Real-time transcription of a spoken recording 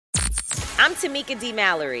I'm Tamika D.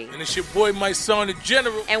 Mallory. And it's your boy, my son, the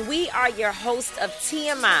General. And we are your hosts of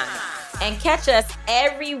TMI. And catch us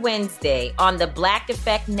every Wednesday on the Black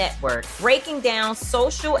Effect Network, breaking down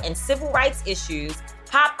social and civil rights issues,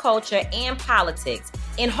 pop culture, and politics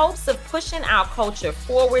in hopes of pushing our culture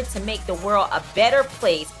forward to make the world a better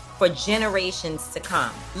place for generations to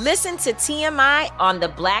come. Listen to TMI on the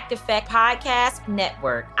Black Effect Podcast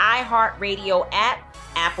Network, iHeartRadio app,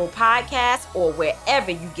 Apple Podcasts, or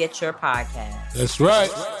wherever you get your podcasts. That's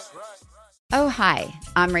right. Oh, hi,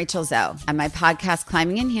 I'm Rachel Zoe, and my podcast,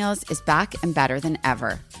 Climbing in Heels, is back and better than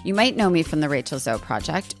ever. You might know me from the Rachel Zoe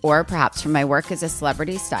Project, or perhaps from my work as a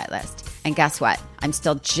celebrity stylist. And guess what? I'm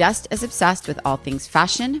still just as obsessed with all things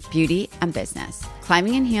fashion, beauty, and business.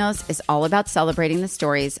 Climbing in Heels is all about celebrating the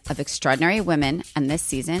stories of extraordinary women, and this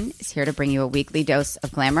season is here to bring you a weekly dose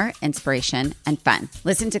of glamour, inspiration, and fun.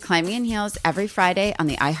 Listen to Climbing in Heels every Friday on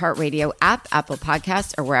the iHeartRadio app, Apple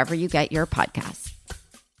Podcasts, or wherever you get your podcasts.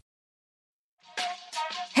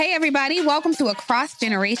 Hey, everybody. Welcome to Across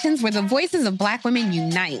Generations, where the voices of Black women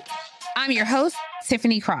unite. I'm your host,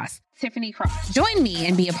 Tiffany Cross. Join me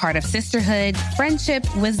and be a part of sisterhood, friendship,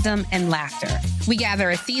 wisdom, and laughter. We gather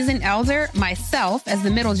a seasoned elder, myself as the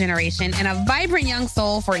middle generation, and a vibrant young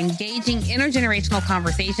soul for engaging intergenerational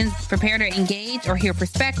conversations. Prepare to engage or hear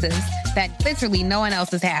perspectives that literally no one else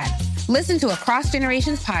has had. Listen to Across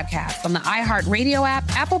Generations podcast on the iHeartRadio app,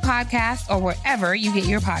 Apple Podcasts, or wherever you get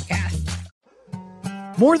your podcasts.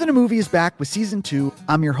 More Than a Movie is back with Season 2.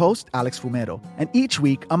 I'm your host, Alex Fumero, and each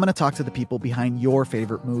week I'm going to talk to the people behind your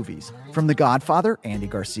favorite movies. From The Godfather, Andy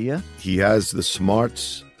Garcia. He has the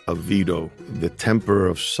smarts of Vito, the temper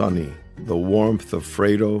of Sonny, the warmth of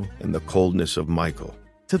Fredo, and the coldness of Michael.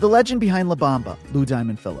 To the legend behind La Bamba, Lou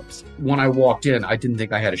Diamond Phillips. When I walked in, I didn't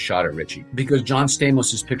think I had a shot at Richie because John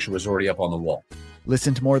Stamos' picture was already up on the wall.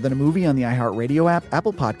 Listen to More Than a Movie on the iHeartRadio app,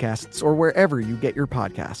 Apple Podcasts, or wherever you get your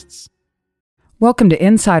podcasts. Welcome to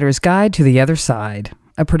Insider's Guide to the Other Side,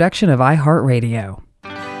 a production of iHeartRadio.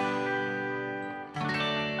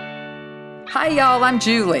 Hi, y'all. I'm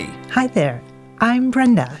Julie. Hi there. I'm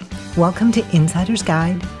Brenda. Welcome to Insider's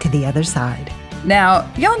Guide to the Other Side.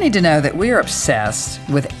 Now, y'all need to know that we're obsessed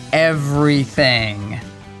with everything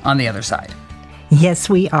on the other side. Yes,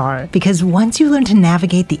 we are. Because once you learn to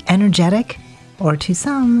navigate the energetic, or to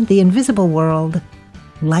some, the invisible world,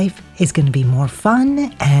 life is going to be more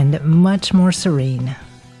fun and much more serene.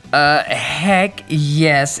 Heck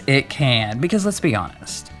yes, it can. Because let's be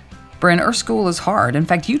honest, Bryn, Earth School is hard. In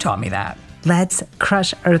fact, you taught me that. Let's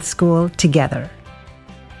crush Earth School together.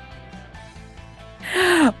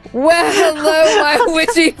 Well, hello, my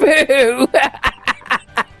witchy poo.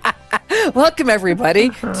 Welcome,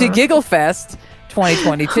 everybody, to Giggle Fest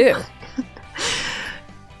 2022.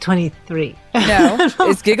 23. No,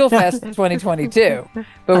 it's Giggle Fest 2022. But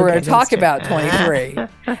we're going to talk about 23.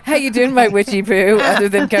 How you doing, my witchy poo, other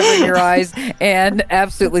than covering your eyes and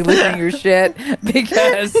absolutely losing your shit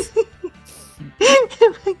because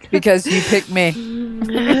you picked me.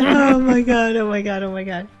 Oh my god.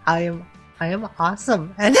 I am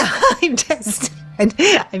awesome. And I'm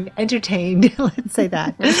entertained. Let's say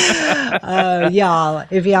that. Y'all,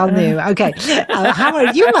 if y'all knew. Okay. How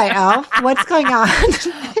are you, my elf? What's going on?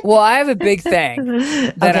 Well, I have a big thing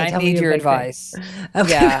that I need your advice. Okay.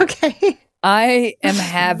 Yeah. Okay. I am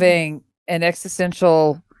having an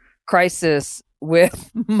existential crisis with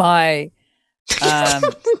my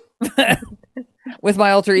with my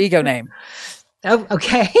alter ego name. Oh,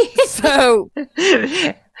 okay. So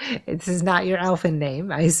this is not your elfin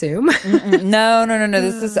name, I assume. No.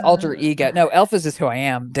 This is alter ego. No, elf is just who I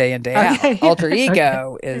am day in, day out. Alter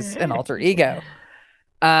ego is an alter ego.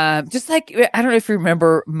 Just like, I don't know if you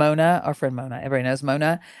remember Mona, our friend Mona. Everybody knows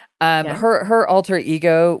Mona. Her alter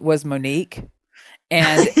ego was Monique.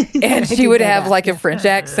 And she would have like a French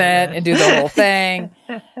accent and do the whole thing.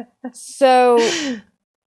 So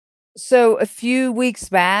a few weeks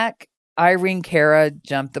back, Irene Cara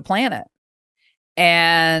jumped the planet.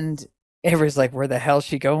 And everybody's like, where the hell is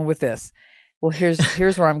she going with this? Well,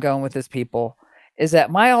 here's where I'm going with this, people, is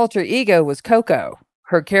that my alter ego was Coco,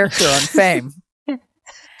 her character on Fame.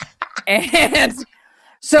 And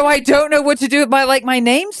so I don't know what to do with my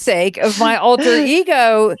namesake of my alter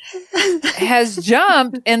ego has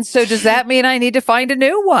jumped. And so does that mean I need to find a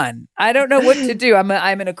new one? I don't know what to do.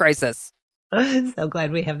 I'm in a crisis. I'm so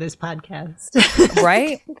glad we have this podcast.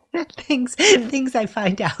 Right? Things I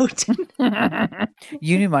find out.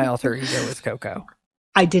 You knew my alter ego was Coco.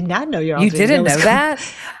 I did not know your You alter ego. didn't know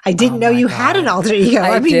that? I didn't know you had an alter ego.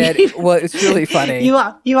 I did. Well, it's really funny. You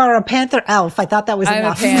are a panther elf. I thought that was I'm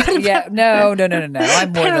enough. Yeah. No.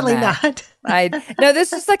 I'm more Apparently than that. not. No,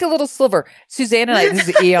 this is like a little sliver. Suzanne and I, this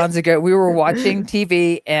is eons ago, we were watching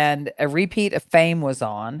TV and a repeat of Fame was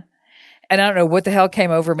on. And I don't know what the hell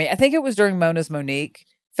came over me. I think it was during Mona's Monique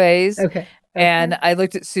phase. Okay. And I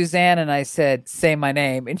looked at Suzanne and I said, "Say my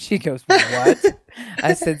name." And she goes, "What?"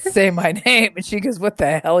 I said, "Say my name." And she goes, "What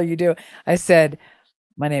the hell are you doing?" I said,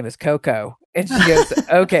 "My name is Coco." And she goes,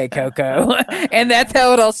 "Okay, Coco." And that's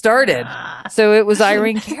how it all started. So it was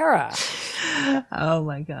Irene Cara. Oh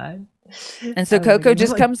my God. And so Coco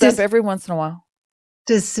just comes up every once in a while.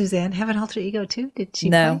 Does Suzanne have an alter ego too? Did she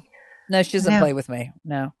No. play? No, she doesn't play with me.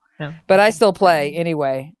 No. But I still play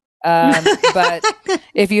anyway. But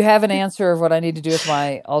if you have an answer of what I need to do with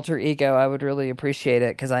my alter ego, I would really appreciate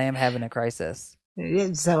it because I am having a crisis.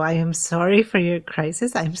 So I am sorry for your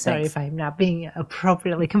crisis. I'm sorry if I'm not being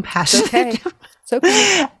appropriately compassionate. It's okay. It's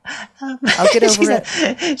okay. I'll get over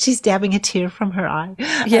it. She's dabbing a tear from her eye.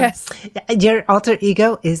 Yes. Your alter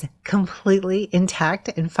ego is completely intact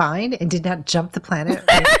and fine and did not jump the planet.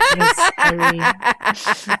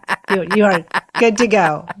 You are good to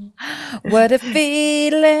go. What a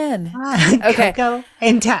feeling. Okay. Coco,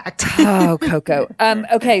 intact. Oh, Coco.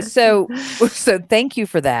 Okay. So thank you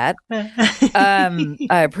for that.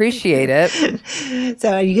 I appreciate it.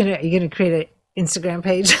 So are you gonna create an Instagram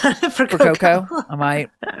page for Coco? I might.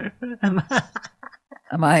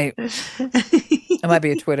 It might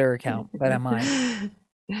be a Twitter account, but I might.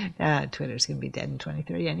 Twitter's gonna be dead in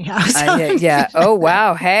 2030 anyhow. So. Yeah. Oh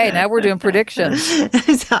wow. Hey, now we're doing predictions.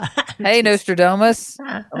 Hey, Nostradamus.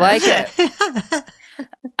 I like it.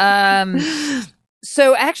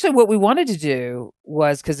 So actually what we wanted to do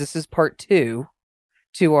was, because this is part 2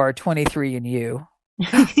 to our 23andU.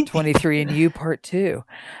 23andU part 2.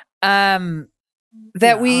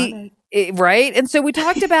 That we right? And so we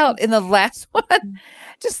talked about in the last one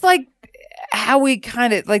just like how we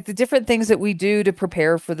kind of like the different things that we do to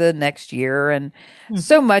prepare for the next year. And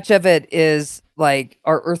so much of it is like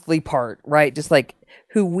our earthly part, right? Just like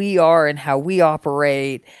who we are and how we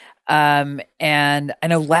operate. And I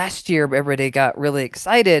know last year everybody got really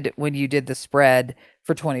excited when you did the spread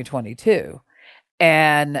for 2022.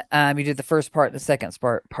 And you did the first part and the second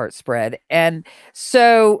part spread. And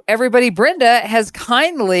so everybody, Brenda has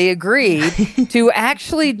kindly agreed to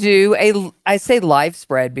actually do I say live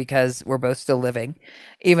spread because we're both still living,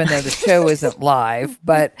 even though the show isn't live,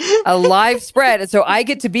 but a live spread. And so I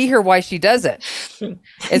get to be here while she does it.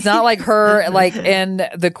 It's not like her, like in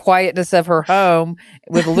the quietness of her home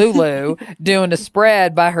with Lulu doing a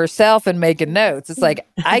spread by herself and making notes. It's like,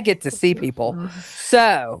 I get to see people.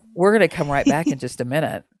 So we're going to come right back in just a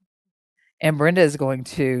minute. And Brenda is going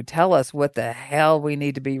to tell us what the hell we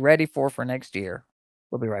need to be ready for next year.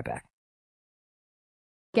 We'll be right back.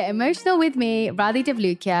 Get emotional with me, Radhi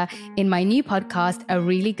Devlukia, in my new podcast, A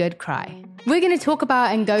Really Good Cry. We're going to talk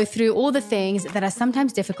about and go through all the things that are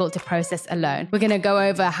sometimes difficult to process alone. We're going to go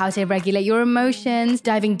over how to regulate your emotions,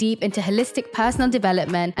 diving deep into holistic personal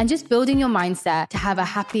development, and just building your mindset to have a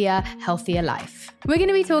happier, healthier life. We're going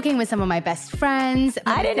to be talking with some of my best friends.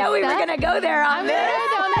 I didn't know we were going to go there on this.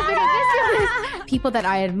 People that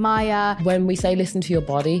I admire. When we say listen to your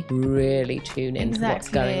body, really tune into what's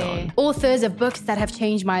going on. Authors of books that have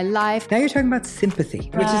changed my life. Now you're talking about sympathy,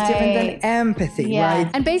 which is different than empathy, right?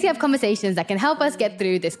 And basically have conversations that can help us get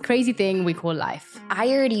through this crazy thing we call life. I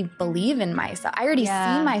already believe in myself. I already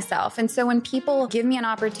see myself. And so when people give me an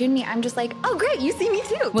opportunity, I'm just like, oh, great, you see me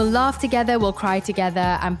too. We'll laugh together, we'll cry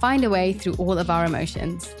together, and find a way through all of our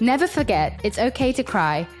emotions. Never forget, it's okay to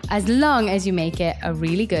cry, as long as you make it a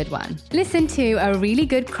really good one. Listen to A Really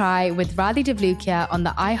Good Cry with Radhi Devlukia on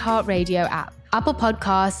the iHeartRadio app, Apple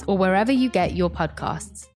Podcasts, or wherever you get your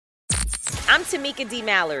podcasts. I'm Tamika D.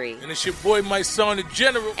 Mallory. And it's your boy, my son, the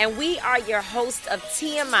General. And we are your host of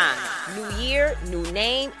TMI. New year, new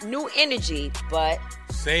name, new energy, but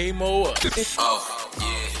same old us. Oh,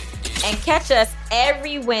 yeah. And catch us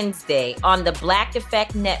every Wednesday on the Black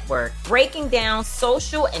Effect Network, breaking down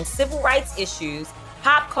social and civil rights issues,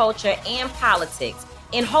 pop culture, and politics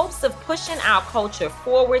in hopes of pushing our culture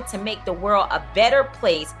forward to make the world a better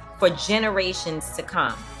place for generations to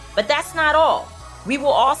come. But that's not all. We will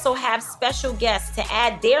also have special guests to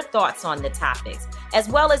add their thoughts on the topics, as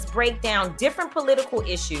well as break down different political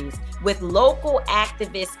issues with local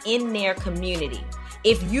activists in their community.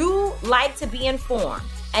 If you like to be informed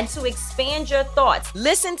and to expand your thoughts,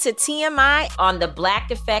 listen to TMI on the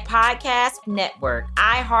Black Effect Podcast Network,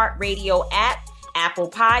 iHeartRadio app,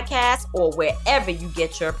 Apple Podcasts, or wherever you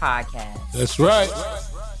get your podcasts. That's right.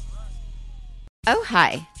 Oh,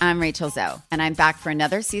 hi, I'm Rachel Zoe, and I'm back for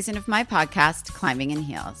another season of my podcast, Climbing in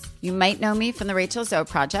Heels. You might know me from the Rachel Zoe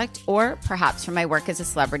Project, or perhaps from my work as a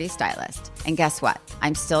celebrity stylist. And guess what?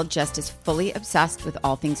 I'm still just as fully obsessed with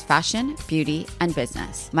all things fashion, beauty, and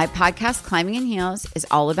business. My podcast, Climbing in Heels, is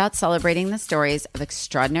all about celebrating the stories of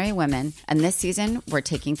extraordinary women, and this season, we're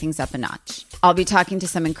taking things up a notch. I'll be talking to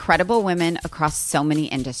some incredible women across so many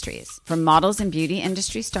industries, from models and beauty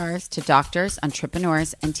industry stars to doctors,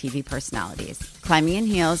 entrepreneurs, and TV personalities. Climbing in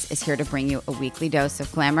Heels is here to bring you a weekly dose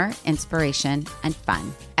of glamour, inspiration, and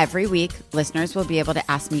fun. Every week, listeners will be able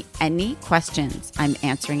to ask me any questions. I'm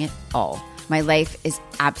answering it all. My life is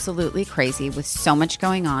absolutely crazy with so much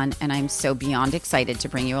going on, and I'm so beyond excited to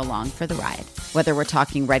bring you along for the ride. Whether we're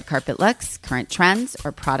talking red carpet looks, current trends,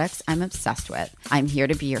 or products I'm obsessed with, I'm here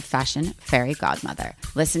to be your fashion fairy godmother.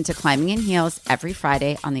 Listen to Climbing in Heels every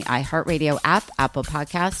Friday on the iHeartRadio app, Apple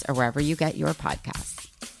Podcasts, or wherever you get your podcasts.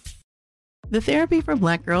 The Therapy for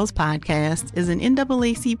Black Girls podcast is an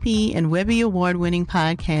NAACP and Webby Award-winning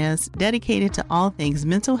podcast dedicated to all things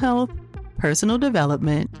mental health, personal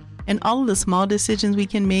development, and all of the small decisions we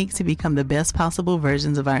can make to become the best possible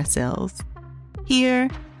versions of ourselves. Here,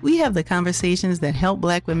 we have the conversations that help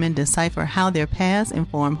Black women decipher how their past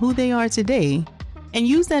inform who they are today and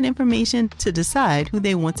use that information to decide who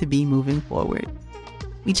they want to be moving forward.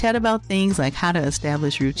 We chat about things like how to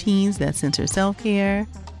establish routines that center self-care,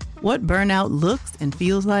 what burnout looks and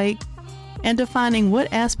feels like, and defining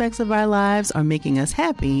what aspects of our lives are making us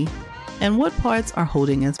happy and what parts are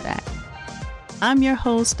holding us back. I'm your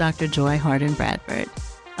host, Dr. Joy Harden Bradford,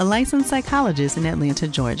 a licensed psychologist in Atlanta,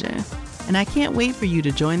 Georgia, and I can't wait for you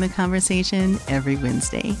to join the conversation every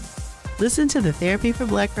Wednesday. Listen to the Therapy for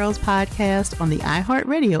Black Girls podcast on the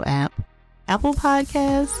iHeartRadio app, Apple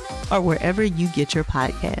Podcasts, or wherever you get your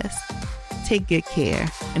podcasts. Take good care,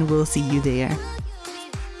 and we'll see you there.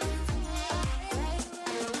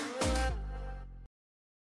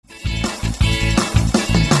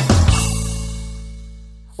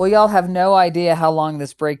 Well, y'all have no idea how long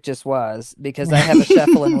this break just was because I have a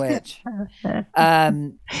shuffling witch.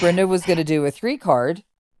 Brenda was going to do a 3-card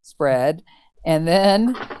spread and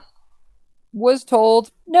then was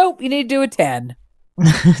told, nope, you need to do a 10.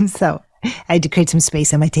 So I had to create some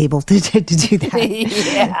space on my table to do that.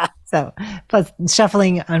 Yeah. So plus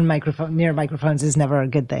shuffling on near microphones is never a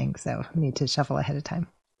good thing. So I need to shuffle ahead of time.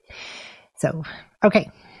 So, okay.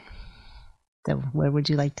 So where would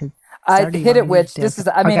you like to I hit it, witch. This is,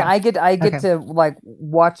 I mean, I get to like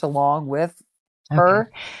watch along with her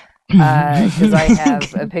because I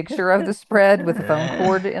have a picture of the spread with a phone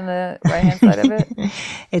cord in the right hand side of it.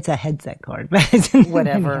 It's a headset cord, but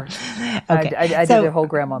whatever. Okay. I did a whole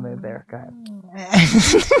grandma move there. Go ahead.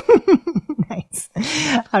 Nice.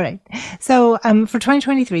 All right. So for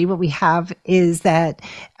 2023, what we have is that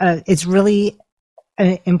it's really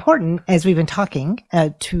important, as we've been talking,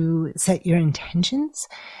 to set your intentions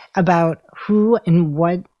about who and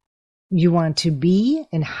what you want to be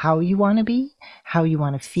and how you want to be, how you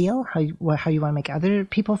want to feel, how you want to make other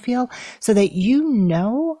people feel, so that you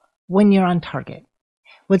know when you're on target.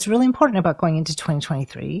 What's really important about going into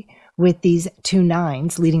 2023 with these 2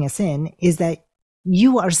 9s leading us in is that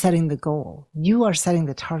you are setting the goal. You are setting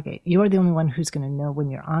the target. You are the only one who's going to know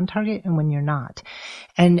when you're on target and when you're not.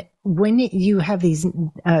 And when you have these 2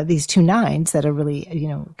 9s that are really,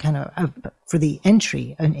 kind of for the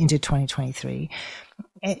entry into 2023,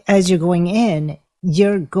 as you're going in,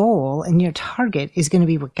 your goal and your target is going to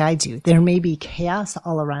be what guides you. There may be chaos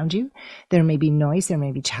all around you. There may be noise. There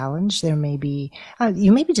may be challenge. There may be,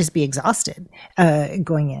 you maybe just be exhausted,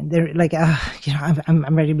 going in. They're like,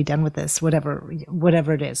 I'm ready to be done with this, whatever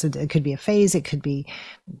it is. It could be a phase. It could be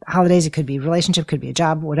holidays. It could be relationship, could be a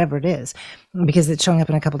job, whatever it is, because it's showing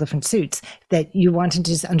up in a couple different suits that you want to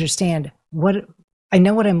just understand I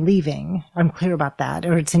know what I'm leaving. I'm clear about that,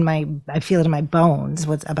 or I feel it in my bones.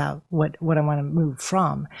 What I want to move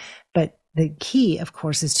from. But the key, of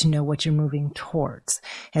course, is to know what you're moving towards,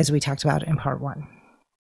 as we talked about in part 1.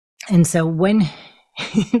 And so when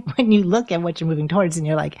you look at what you're moving towards and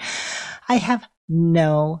you're like, I have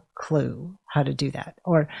no clue how to do that,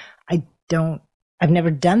 or I've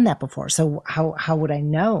never done that before. So how would I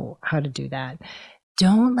know how to do that?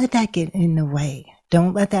 Don't let that get in the way.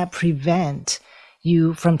 Don't let that prevent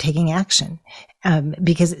you from taking action.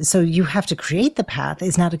 Because so you have to create the path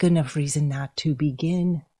is not a good enough reason not to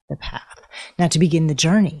begin the path, not to begin the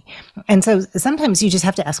journey. And so sometimes you just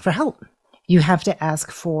have to ask for help. You have to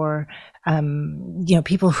ask for,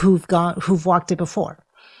 people who've walked it before.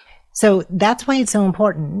 So that's why it's so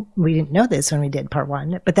important. We didn't know this when we did part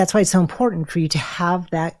 1, but that's why it's so important for you to have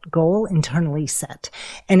that goal internally set.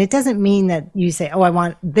 And it doesn't mean that you say, oh, I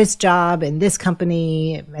want this job and this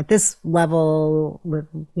company at this level with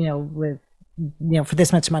for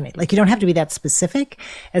this much money. Like, you don't have to be that specific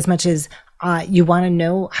as much as you want to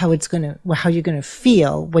know how you're going to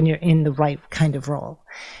feel when you're in the right kind of role.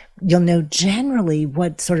 You'll know generally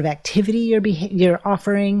what sort of activity you're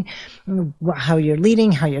offering, how you're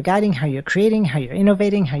leading, how you're guiding, how you're creating, how you're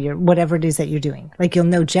innovating, whatever it is that you're doing. Like, you'll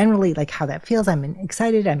know generally like how that feels. I'm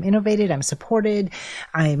excited, I'm innovated, I'm supported,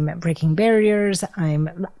 I'm breaking barriers.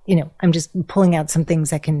 I'm just pulling out some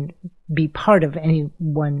things that can be part of any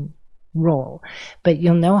one role, but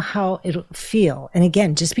you'll know how it'll feel. And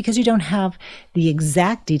again, just because you don't have the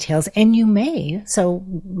exact details, and you may, so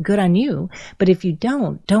good on you, but if you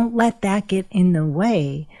don't let that get in the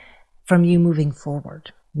way from you moving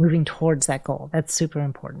forward, moving towards that goal. That's super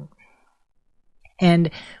important.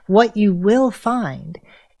 And what you will find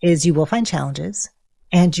is you will find challenges,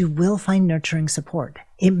 and you will find nurturing support.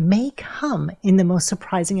 It may come in the most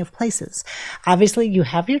surprising of places. Obviously, you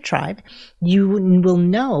have your tribe. You will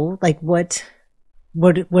know like where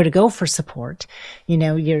to go for support.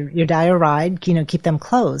 Your dire ride, keep them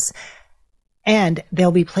close. And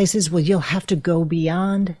there'll be places where you'll have to go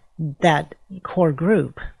beyond that core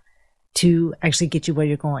group to actually get you where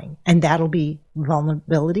you're going. And that'll be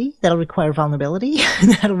vulnerability. That'll require vulnerability.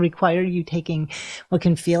 That'll require you taking what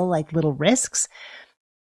can feel like little risks.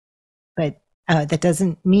 But that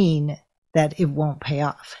doesn't mean that it won't pay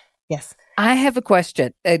off. Yes. I have a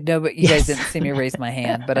question. No, but you guys didn't see me raise my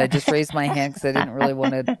hand, but I just raised my hand because I didn't really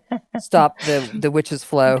want to stop the witch's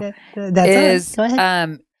flow. Okay. That's all right. Go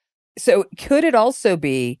ahead. So could it also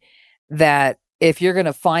be that if you're going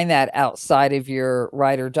to find that outside of your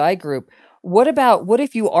ride or die group, what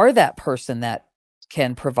if you are that person that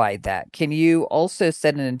can provide that? Can you also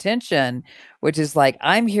set an intention, which is like,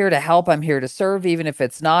 I'm here to help, I'm here to serve, even if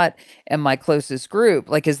it's not in my closest group?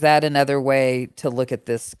 Like, is that another way to look at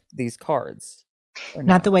these cards?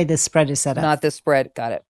 Not the way this spread is set up. Not the spread.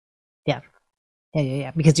 Got it. Yeah.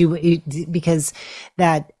 Because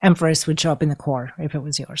that Empress would show up in the core if it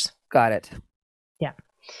was yours. Got it. Yeah.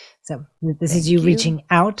 So this is you reaching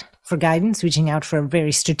out for guidance, reaching out for a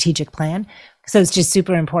very strategic plan. So it's just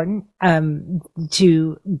super important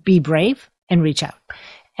to be brave and reach out.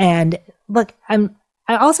 And look, I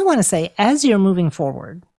also want to say, as we are moving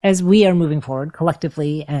forward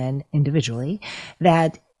collectively and individually,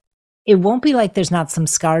 that it won't be like there's not some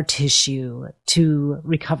scar tissue to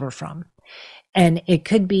recover from. And it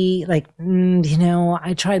could be like,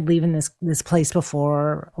 I tried leaving this place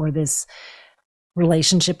before, or this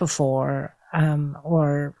relationship before,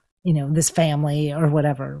 or, this family or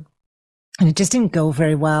whatever. And it just didn't go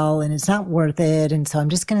very well, and it's not worth it. And so I'm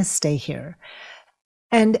just going to stay here.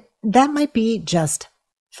 And that might be just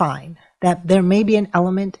fine. That there may be an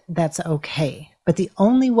element that's okay. But the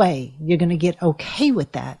only way you're going to get okay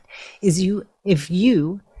with that is if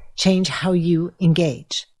you change how you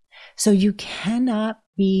engage. So you cannot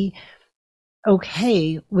be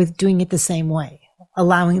okay with doing it the same way,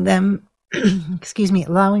 allowing them,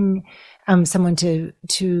 allowing someone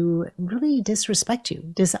to really disrespect you,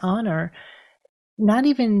 dishonor, not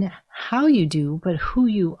even how you do, but who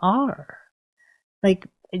you are. Like,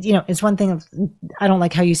 it's one thing of, I don't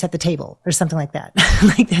like how you set the table or something like that.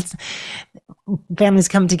 Like, that's, families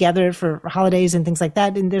come together for holidays and things like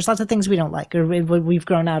that. And there's lots of things we don't like, or we've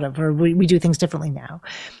grown out of, or we do things differently now.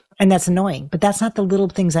 And that's annoying, but that's not the little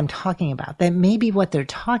things I'm talking about. That may be what they're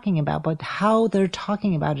talking about, but how they're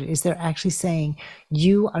talking about it is they're actually saying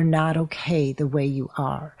you are not okay the way you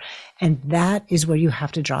are. And that is where you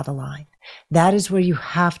have to draw the line. That is where you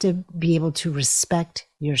have to be able to respect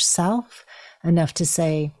yourself enough to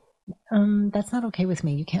say, that's not okay with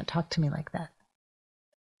me. You can't talk to me like that.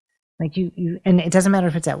 Like and it doesn't matter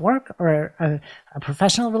if it's at work or a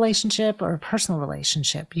professional relationship or a personal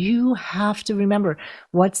relationship. You have to remember,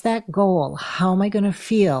 what's that goal? How am I going to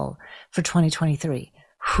feel for 2023?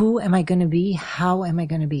 Who am I going to be? How am I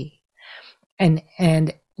going to be? And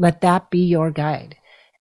let that be your guide.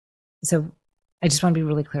 So I just want to be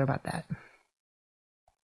really clear about that.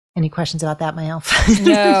 Any questions about that, my elf?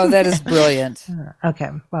 No, that is brilliant. Okay.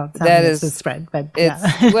 Well, that is the spread, but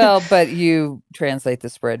it's well, but you translate the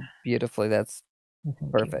spread beautifully. That's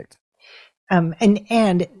perfect.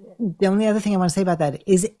 And the only other thing I want to say about that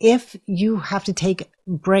is if you have to take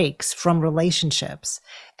breaks from relationships,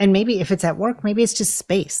 and maybe if it's at work, maybe it's just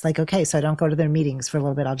space. Like, okay, so I don't go to their meetings for a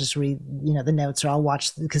little bit. I'll just read, the notes, or I'll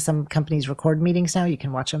watch, because some companies record meetings now. You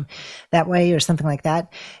can watch them that way or something like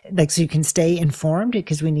that. Like, so you can stay informed,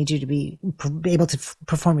 because we need you to be able to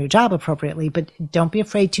perform your job appropriately, but don't be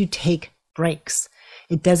afraid to take breaks.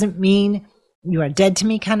 It doesn't mean you are dead to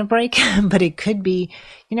me kind of break, but it could be,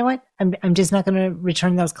 you know what? I'm just not going to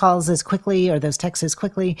return those calls as quickly or those texts as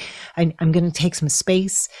quickly. I'm going to take some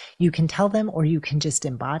space. You can tell them, or you can just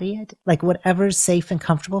embody it, like whatever's safe and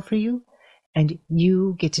comfortable for you. And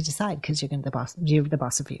you get to decide, because you're the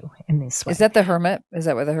boss of you in this way. Is that the hermit? Is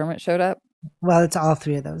that where the hermit showed up? Well, it's all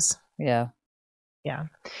three of those. Yeah. Yeah.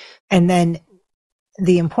 And then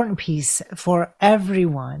the important piece for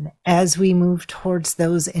everyone as we move towards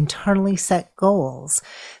those internally set goals,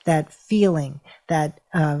 that feeling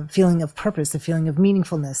of purpose, the feeling of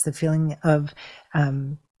meaningfulness, the feeling of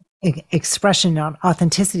expression and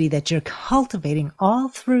authenticity that you're cultivating all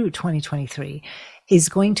through 2023, is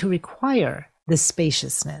going to require the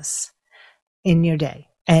spaciousness in your day.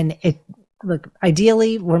 And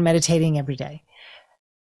ideally, we're meditating every day.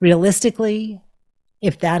 Realistically,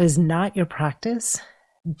 if that is not your practice,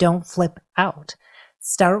 don't flip out.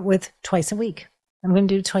 Start with twice a week. I'm going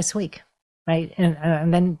to do twice a week, right?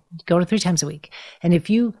 And then go to 3 times a week. And if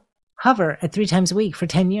you hover at 3 times a week for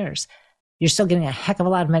 10 years, you're still getting a heck of a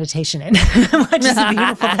lot of meditation in, which is a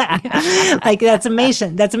beautiful thing. Like, that's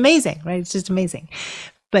amazing. That's amazing, right? It's just amazing.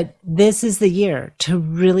 But this is the year to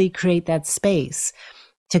really create that space,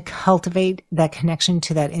 to cultivate that connection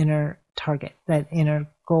to that inner target, that inner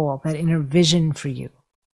goal, that inner vision for you.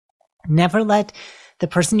 Never let the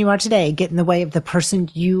person you are today get in the way of the person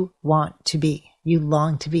you want to be, you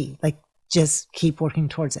long to be. Like, just keep working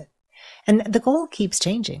towards it. And the goal keeps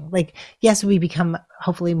changing. Like, yes, we become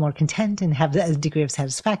hopefully more content and have a degree of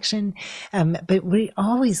satisfaction, but we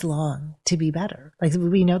always long to be better. Like,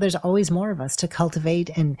 we know there's always more of us to cultivate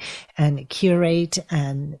and curate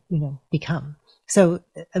and, become. So,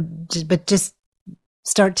 but just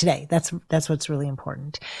start today. That's what's really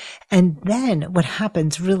important. And then what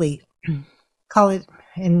happens, really, call it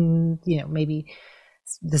in, maybe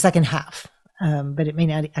the second half. But it may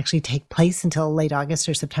not actually take place until late August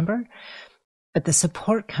or September. But the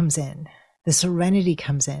support comes in, the serenity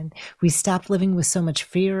comes in. We stop living with so much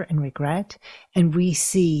fear and regret, and we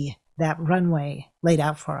see that runway laid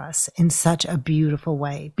out for us in such a beautiful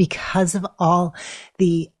way because of all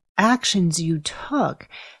the actions you took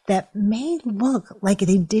that may look like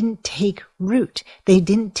they didn't take root, they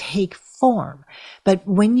didn't take form. But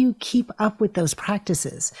when you keep up with those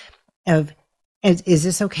practices of, is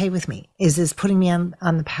this okay with me? Is this putting me on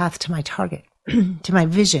the path to my target, to my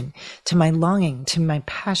vision, to my longing, to my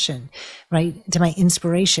passion, right? To my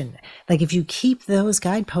inspiration. Like, if you keep those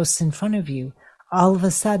guideposts in front of you, all of a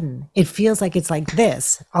sudden it feels like it's like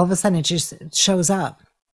this. All of a sudden it just shows up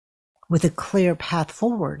with a clear path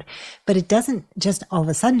forward. But it doesn't just all of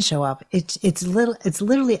a sudden show up. It's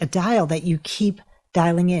literally a dial that you keep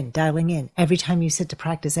dialing in every time you sit to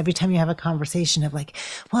practice, every time you have a conversation of like,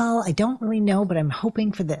 well, I don't really know, but I'm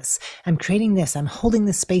hoping for this. I'm creating this. I'm holding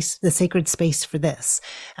the space, the sacred space for this.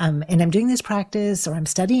 And I'm doing this practice, or I'm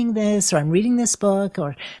studying this, or I'm reading this book,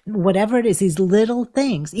 or whatever it is, these little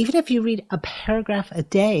things. Even if you read a paragraph a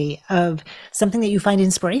day of something that you find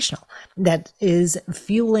inspirational, that is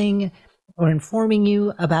fueling or informing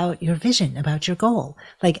you about your vision, about your goal.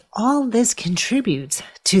 Like, all this contributes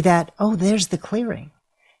to that, oh, there's the clearing,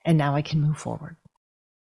 and now I can move forward.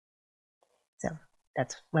 So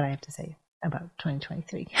that's what I have to say about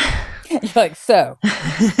 2023. Like, so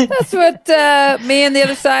that's what me and the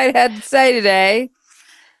other side had to say today.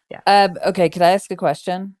 Yeah. Okay, could I ask a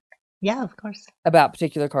question? Yeah, of course. About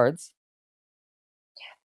particular cards?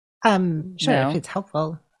 Sure, No. if it's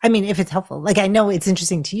helpful. I mean, if it's helpful, like, I know it's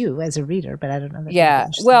interesting to you as a reader, but I don't know. Yeah.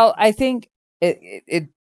 Well, I think it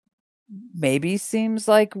maybe seems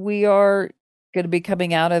like we are going to be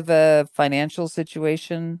coming out of a financial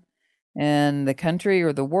situation in the country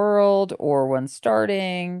or the world, or one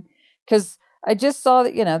starting. Because I just saw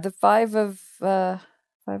that, the five of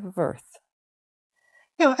Earth.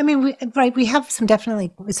 No, I mean, we have some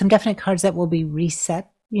definite cards that will be reset.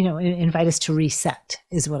 Invite us to reset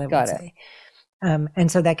is what I would say.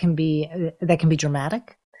 And so that can be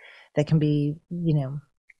dramatic. That can be,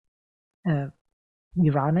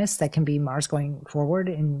 Uranus. That can be Mars going forward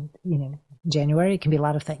in, January. It can be a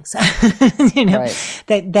lot of things, right.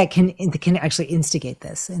 that can actually instigate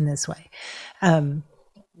this in this way. So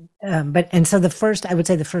I would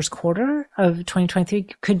say the first quarter of 2023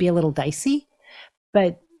 could be a little dicey,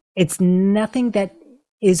 but it's nothing that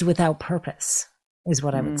is without purpose, is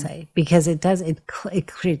what I would say, because it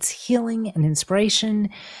creates healing and inspiration,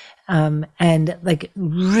 and like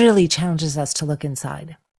really challenges us to look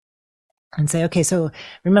inside and say, okay, so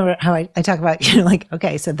remember how I talk about, like,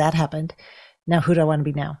 okay, so that happened. Now, who do I want to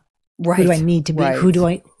be now? Right. Who do I need to be? Right. Who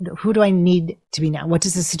do I need to be now? What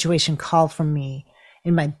does the situation call from me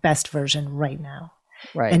in my best version right now?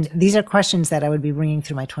 Right. And these are questions that I would be bringing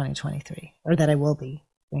through my 2023, or that I will be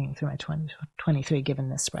bringing through my 2023, given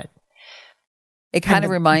this spread. It kind of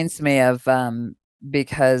reminds me of,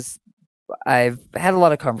 because I've had a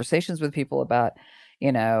lot of conversations with people about,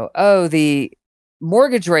 the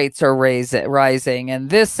mortgage rates are rising and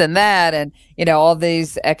this and that, and, all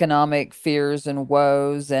these economic fears and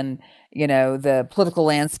woes, and, the political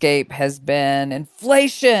landscape has been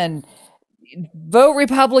inflation, vote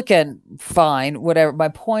Republican, fine, whatever. My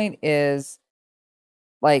point is,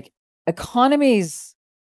 like, economies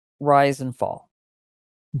rise and fall.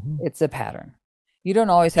 Mm-hmm. It's a pattern. You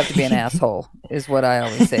don't always have to be an asshole, is what I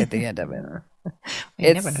always say at the end of it.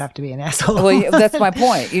 You never have to be an asshole. Well, that's my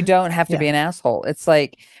point. You don't have to be an asshole. It's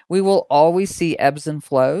like, we will always see ebbs and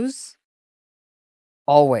flows.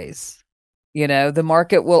 Always. The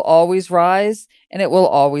market will always rise and it will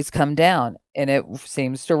always come down. And it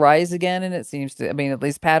seems to rise again. And it seems to, at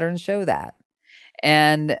least patterns show that.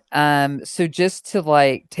 And so just to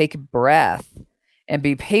like take a breath and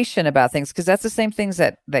be patient about things, because that's the same things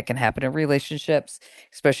that can happen in relationships,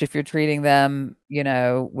 especially if you're treating them,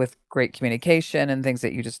 with great communication and things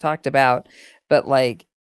that you just talked about. But like,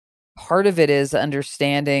 part of it is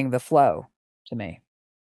understanding the flow to me.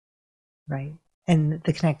 Right. And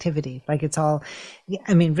the connectivity, like it's all,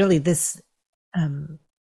 really this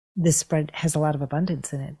spread has a lot of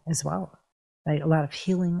abundance in it as well, right? A lot of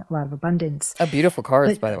healing, a lot of abundance. Oh, beautiful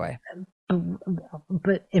cards, by the way.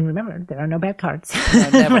 But and remember, there are no bad cards, no,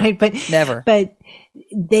 never, right? But never. But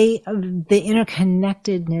the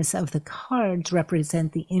interconnectedness of the cards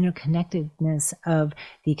represent the interconnectedness of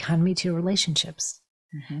the economy to your relationships,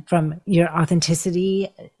 from your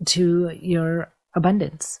authenticity to your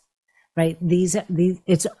abundance. Right. These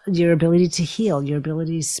it's your ability to heal, your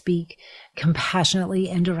ability to speak compassionately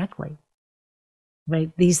and directly.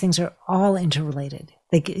 Right. These things are all interrelated.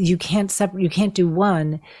 Like you can't do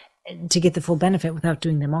one to get the full benefit without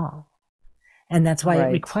doing them all. And that's why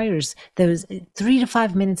it requires those 3 to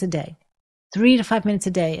 5 minutes a day, 3 to 5 minutes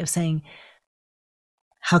a day of saying,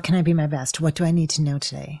 how can I be my best? What do I need to know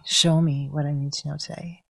today? Show me what I need to know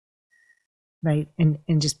today. Right. And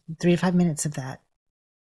just 3 to 5 minutes of that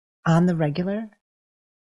on the regular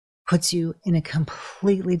puts you in a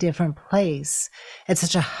completely different place at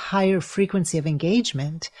such a higher frequency of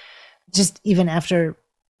engagement, just even after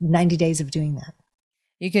 90 days of doing that.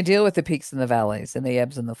 You can deal with the peaks and the valleys and the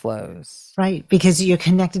ebbs and the flows. Right, because you're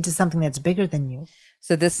connected to something that's bigger than you.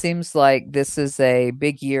 So this seems like this is a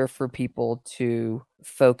big year for people to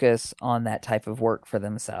focus on that type of work for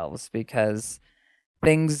themselves, because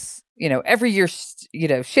things, every year,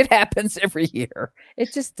 shit happens every year.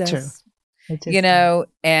 It just does. True. It just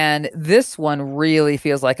and this one really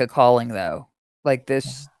feels like a calling, though. Like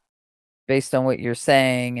this, based on what you're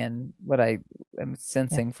saying and what I am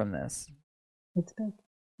sensing from this. It's big.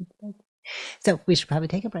 It's big. So we should probably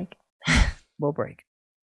take a break. We'll break.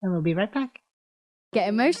 And we'll be right back. Get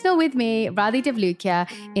emotional with me, Radhi Devlukia,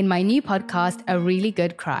 in my new podcast, A Really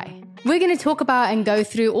Good Cry. We're going to talk about and go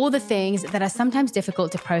through all the things that are sometimes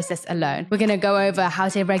difficult to process alone. We're going to go over how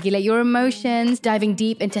to regulate your emotions, diving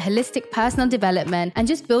deep into holistic personal development, and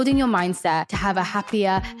just building your mindset to have a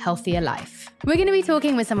happier, healthier life. We're going to be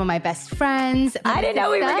talking with some of my best friends. I didn't know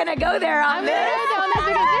we were going to go there on this.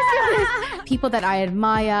 People that I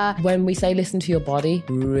admire. When we say listen to your body,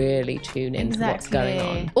 really tune into what's going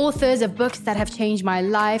on. Authors of books that have changed my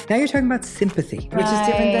life. Now you're talking about sympathy, which is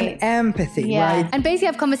different than empathy, right? And basically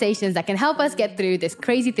have conversations that can help us get through this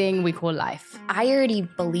crazy thing we call life. I already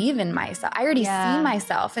believe in myself. I already see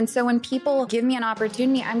myself. And so when people give me an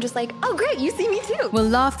opportunity, I'm just like, oh, great, you see me too. We'll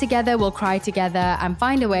laugh together, we'll cry together, and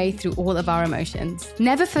find a way through all of our emotions.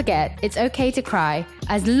 Never forget, it's okay to cry,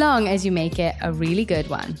 as long as you make it a really good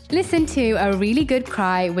one. Listen to A Really Good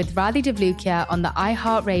Cry with Radhi Devlukia on the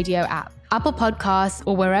iHeartRadio app, Apple Podcasts,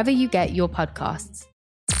 or wherever you get your podcasts.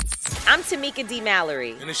 I'm Tamika D.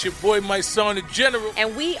 Mallory. And it's your boy, my son, the General.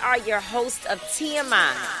 And we are your host of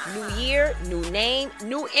TMI. New year, new name,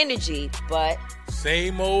 new energy, but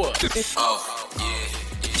same old us. Oh,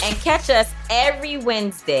 yeah. And catch us every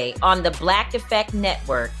Wednesday on the Black Effect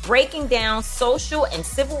Network, breaking down social and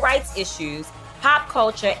civil rights issues, pop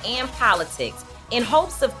culture, and politics, in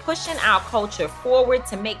hopes of pushing our culture forward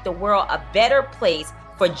to make the world a better place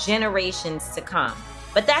for generations to come.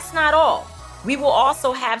 But that's not all. We will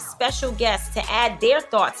also have special guests to add their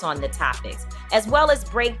thoughts on the topics, as well as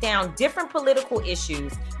break down different political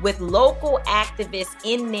issues with local activists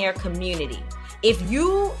in their community. If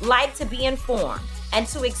you like to be informed and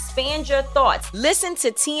to expand your thoughts, listen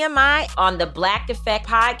to TMI on the Black Effect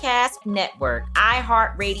Podcast Network,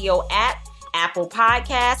 iHeartRadio app, Apple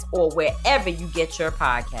Podcasts, or wherever you get your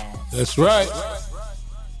podcasts. That's right.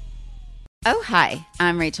 Oh, hi,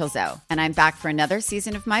 I'm Rachel Zoe, and I'm back for another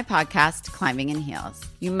season of my podcast, Climbing in Heels.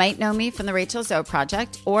 You might know me from the Rachel Zoe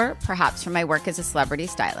Project, or perhaps from my work as a celebrity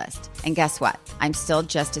stylist. And guess what? I'm still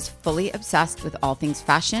just as fully obsessed with all things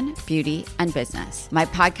fashion, beauty, and business. My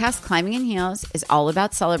podcast, Climbing in Heels, is all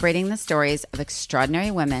about celebrating the stories of extraordinary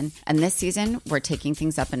women, and this season, we're taking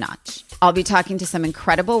things up a notch. I'll be talking to some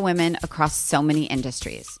incredible women across so many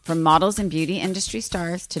industries, from models and beauty industry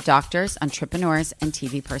stars to doctors, entrepreneurs, and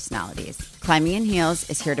TV personalities. Climbing in Heels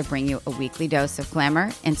is here to bring you a weekly dose of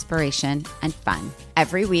glamour, inspiration, and fun.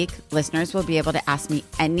 Every week, listeners will be able to ask me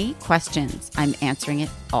any questions. I'm answering it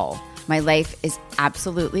all. My life is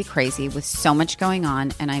absolutely crazy with so much going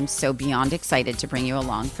on, and I'm so beyond excited to bring you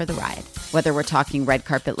along for the ride. Whether we're talking red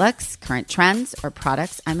carpet looks, current trends, or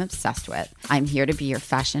products I'm obsessed with, I'm here to be your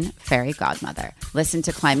fashion fairy godmother. Listen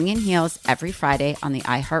to Climbing in Heels every Friday on the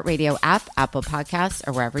iHeartRadio app, Apple Podcasts,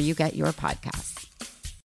 or wherever you get your podcasts.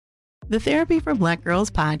 The Therapy for Black Girls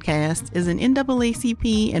podcast is an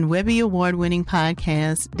NAACP and Webby Award-winning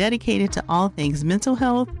podcast dedicated to all things mental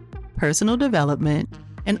health, personal development,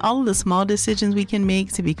 and all of the small decisions we can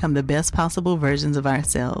make to become the best possible versions of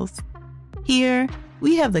ourselves. Here,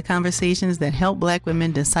 we have the conversations that help Black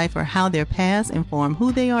women decipher how their past inform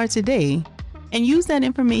who they are today and use that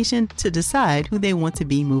information to decide who they want to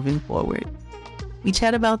be moving forward. We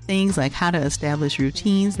chat about things like how to establish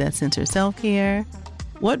routines that center self-care,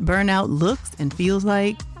 what burnout looks and feels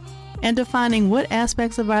like, and defining what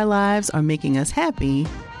aspects of our lives are making us happy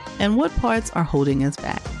and what parts are holding us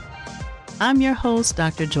back. I'm your host,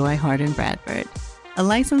 Dr. Joy Harden Bradford, a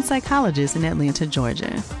licensed psychologist in Atlanta,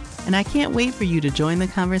 Georgia, and I can't wait for you to join the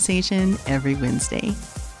conversation every Wednesday.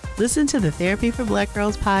 Listen to the Therapy for Black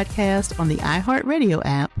Girls podcast on the iHeartRadio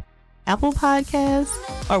app, Apple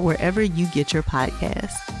Podcasts, or wherever you get your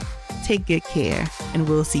podcasts. Take good care, and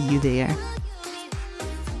we'll see you there.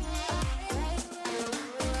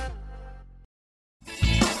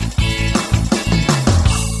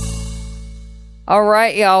 All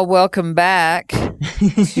right, y'all. Welcome back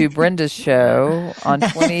to Brenda's show on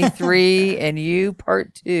 23 and You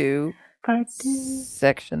Part 2. Part 2.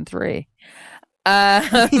 Section 3.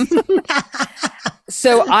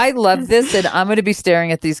 So I love this, and I'm going to be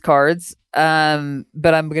staring at these cards, but I'm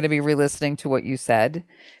going to be re-listening to what you said,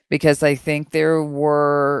 because I think there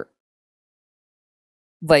were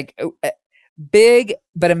like big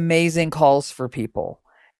but amazing calls for people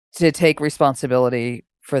to take responsibility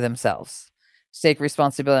for themselves. Take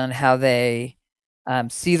responsibility on how they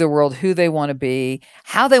see the world, who they want to be,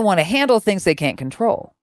 how they want to handle things they can't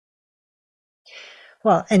control.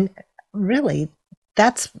 Well, and really,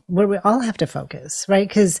 that's where we all have to focus, right?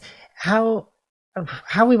 Because how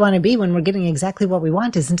we want to be when we're getting exactly what we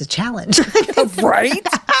want isn't a challenge. Right?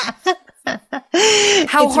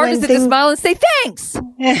 How hard is it to smile and say thanks?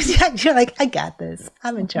 You're like, I got this.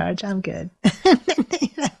 I'm in charge. I'm good.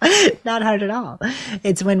 Not hard at all.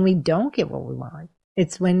 It's when we don't get what we want.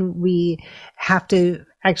 It's when we have to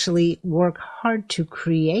actually work hard to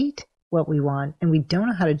create what we want, and we don't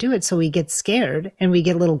know how to do it. So we get scared, and we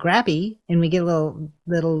get a little grabby, and we get a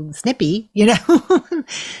little snippy, right?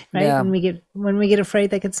 Yeah. When we get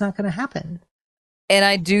afraid that it's not going to happen. And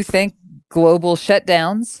I do think global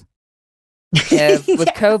shutdowns with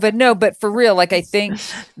COVID. No, but for real, like I think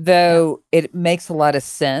though it makes a lot of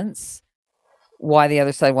sense why the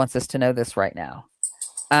other side wants us to know this right now.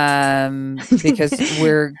 Because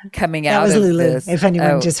we're coming out of Lulu. This. If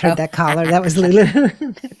anyone just heard that caller, that was Lulu.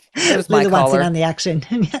 It was my Lulu caller. wants in on the action.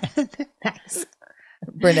 Nice.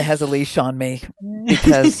 Brenda has a leash on me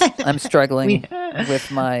because I'm struggling with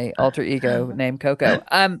my alter ego named Coco.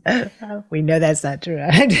 We know that's not true.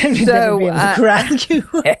 I'd never be able to correct you.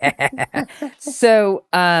 So,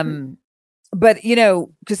 but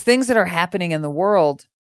because things that are happening in the world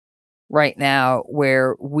right now,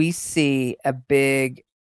 where we see a big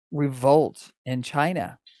revolt in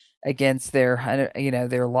China against their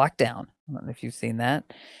lockdown. I don't know if you've seen that.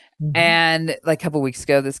 Mm-hmm. And like a couple of weeks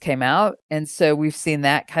ago, this came out. And so we've seen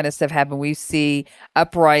that kind of stuff happen. We see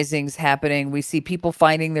uprisings happening. We see people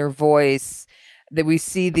finding their voice, that we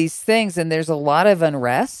see these things, and there's a lot of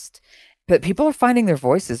unrest, but people are finding their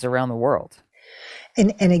voices around the world.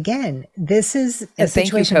 And again, this is a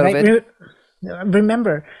situation, thank you, COVID. Right?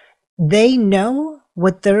 Remember, they know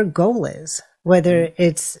what their goal is. whether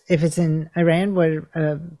if it's in Iran where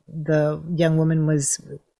the young woman was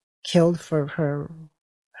killed for her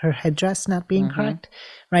headdress not being correct,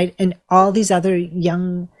 right? And all these other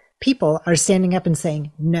young people are standing up and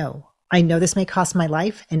saying, no, I know this may cost my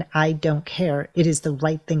life and I don't care. It is the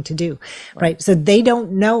right thing to do, right? So they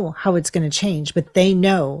don't know how it's going to change, but they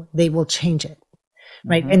know they will change it,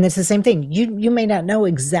 right? And it's the same thing. You may not know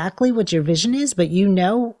exactly what your vision is, but you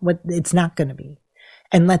know what it's not going to be.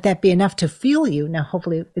 And let that be enough to fuel you. Now,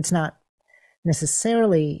 hopefully it's not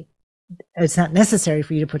necessary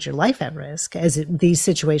for you to put your life at risk, as these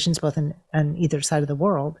situations, both on either side of the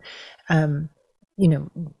world,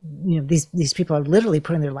 these people are literally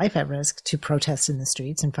putting their life at risk to protest in the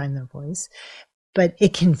streets and find their voice. But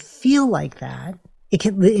it can feel like that. It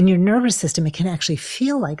can, in your nervous system, it can actually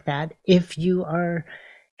feel like that if you are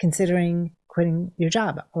considering quitting your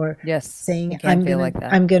job or saying, I'm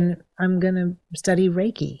gonna study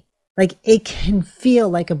Reiki. Like, it can feel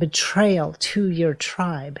like a betrayal to your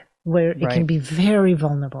tribe, where it can be very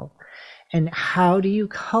vulnerable. And how do you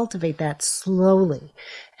cultivate that slowly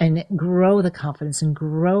and grow the confidence and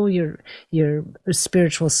grow your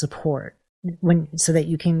spiritual support so that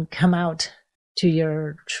you can come out to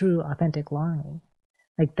your true authentic longing?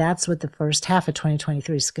 Like, that's what the first half of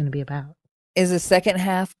 2023 is going to be about. Is the second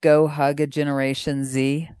half go hug a Generation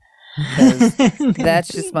Z? That's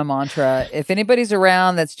just my mantra. If anybody's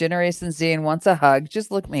around that's Generation Z and wants a hug,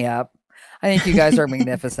 just look me up. I think you guys are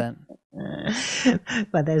magnificent.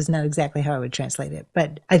 But that is not exactly how I would translate it.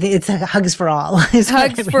 But I think it's hugs for all.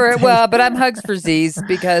 But I'm hugs for Z's,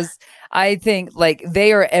 because I think like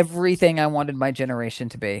they are everything I wanted my generation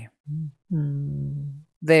to be.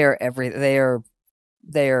 They are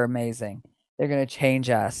amazing. They're going to change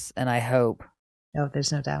us, and I hope. No,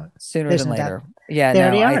 there's no doubt. Sooner than later.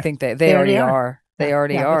 Yeah, I think they already are. They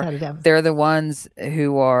already are. They're the ones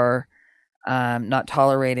who are not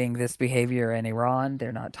tolerating this behavior in Iran.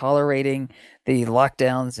 They're not tolerating the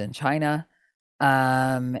lockdowns in China.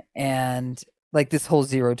 And like this whole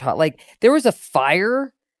zero talk. Like, there was a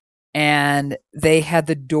fire and they had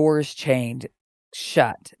the doors chained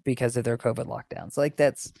shut because of their COVID lockdowns. Like,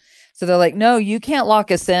 so they're like, no, you can't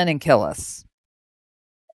lock us in and kill us.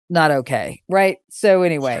 Not okay. Right. So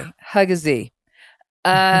anyway, hug a Z.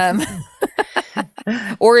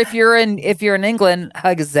 Or if you're in England,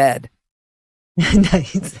 hug a Z.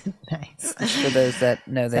 Nice. For those that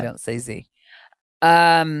know, they don't say Z.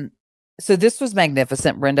 So this was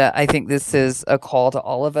magnificent, Brenda. I think this is a call to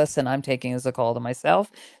all of us, and I'm taking it as a call to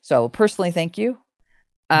myself. So I will personally thank you.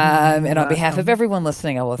 And on behalf of everyone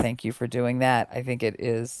listening, I will thank you for doing that. I think it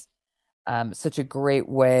is such a great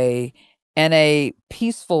way and a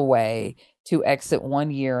peaceful way to exit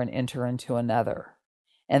one year and enter into another.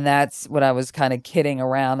 And that's what I was kind of kidding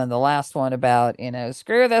around in the last one about,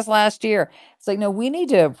 screw this last year. It's like, no, we need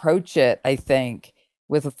to approach it, I think,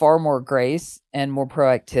 with far more grace and more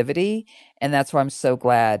proactivity. And that's why I'm so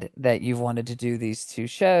glad that you've wanted to do these two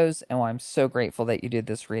shows, and why I'm so grateful that you did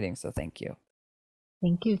this reading. So thank you.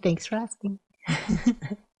 Thank you. Thanks for asking.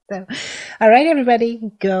 So, all right,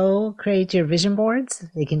 everybody, go create your vision boards.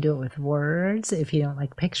 You can do it with words. If you don't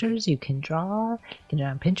like pictures, you can draw. You can do it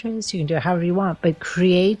on Pinterest. You can do it however you want, but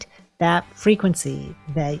create that frequency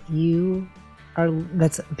that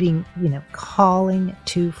that's being, calling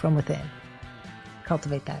to from within.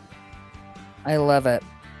 Cultivate that. I love it.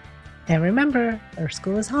 And remember, our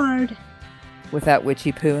school is hard. Without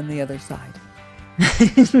witchy poo on the other side.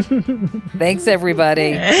 Thanks,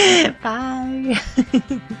 everybody. Bye.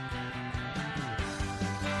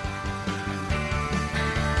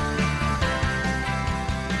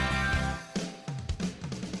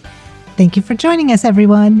 Thank you for joining us,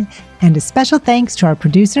 everyone. And a special thanks to our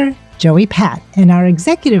producer, Joey Pat, and our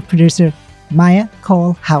executive producer, Maya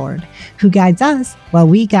Cole Howard, who guides us while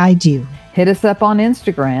we guide you. Hit us up on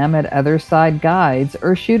Instagram at Otherside Guides,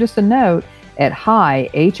 or shoot us a note at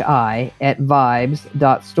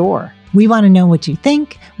hi@vibes.store. We want to know what you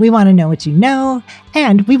think, we want to know what you know,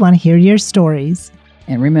 and we want to hear your stories.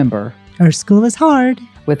 And remember, our school is hard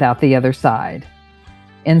without the other side.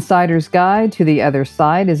 Insider's Guide to the Other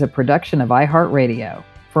Side is a production of iHeartRadio.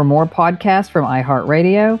 For more podcasts from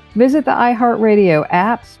iHeartRadio, visit the iHeartRadio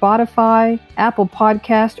app, Spotify, Apple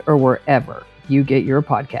Podcast, or wherever you get your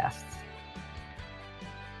podcasts.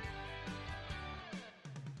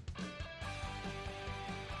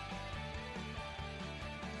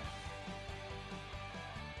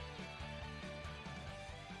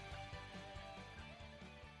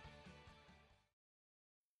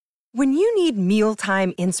 When you need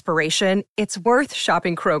mealtime inspiration, it's worth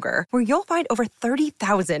shopping Kroger, where you'll find over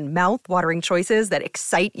 30,000 mouth-watering choices that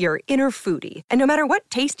excite your inner foodie. And no matter what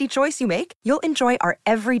tasty choice you make, you'll enjoy our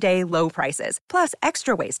everyday low prices, plus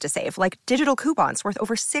extra ways to save, like digital coupons worth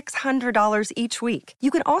over $600 each week. You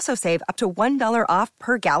can also save up to $1 off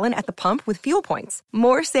per gallon at the pump with fuel points.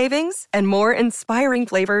 More savings and more inspiring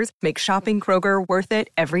flavors make shopping Kroger worth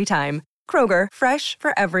it every time. Kroger, fresh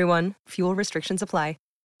for everyone. Fuel restrictions apply.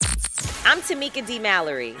 I'm Tamika D.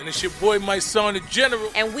 Mallory. And it's your boy, my son, the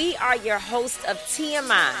General. And we are your hosts of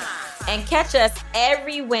TMI. And catch us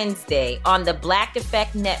every Wednesday on the Black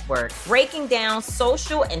Effect Network, breaking down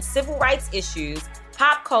social and civil rights issues,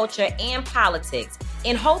 pop culture, and politics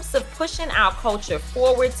in hopes of pushing our culture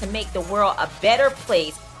forward to make the world a better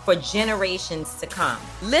place for generations to come.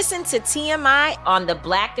 Listen to TMI on the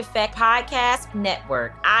Black Effect Podcast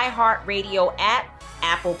Network, iHeartRadio app,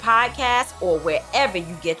 Apple Podcasts, or wherever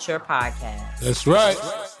you get your podcasts. That's right.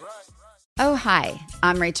 Oh, hi,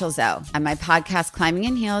 I'm Rachel Zoe, and my podcast, Climbing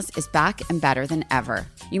in Heels, is back and better than ever.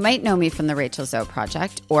 You might know me from the Rachel Zoe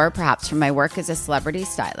Project, or perhaps from my work as a celebrity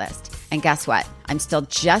stylist. And guess what? I'm still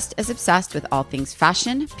just as obsessed with all things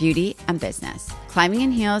fashion, beauty, and business. Climbing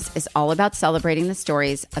in Heels is all about celebrating the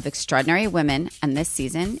stories of extraordinary women, and this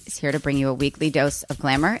season is here to bring you a weekly dose of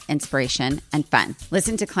glamour, inspiration, and fun.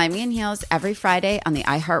 Listen to Climbing in Heels every Friday on the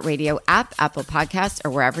iHeartRadio app, Apple Podcasts, or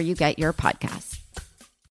wherever you get your podcasts.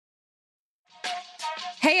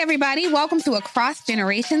 Hey, everybody. Welcome to Across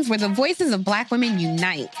Generations, where the voices of Black women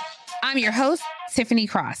unite. I'm your host, Tiffany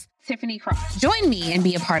Cross. Join me and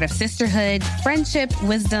be a part of sisterhood, friendship,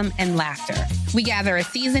 wisdom, and laughter. We gather a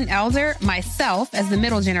seasoned elder, myself as the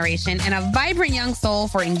middle generation, and a vibrant young soul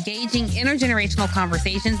for engaging intergenerational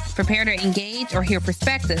conversations. Prepare to engage or hear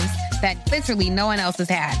perspectives that literally no one else has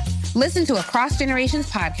had. Listen to Across Generations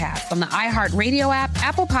podcast on the iHeartRadio app,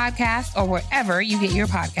 Apple Podcasts, or wherever you get your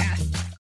podcasts.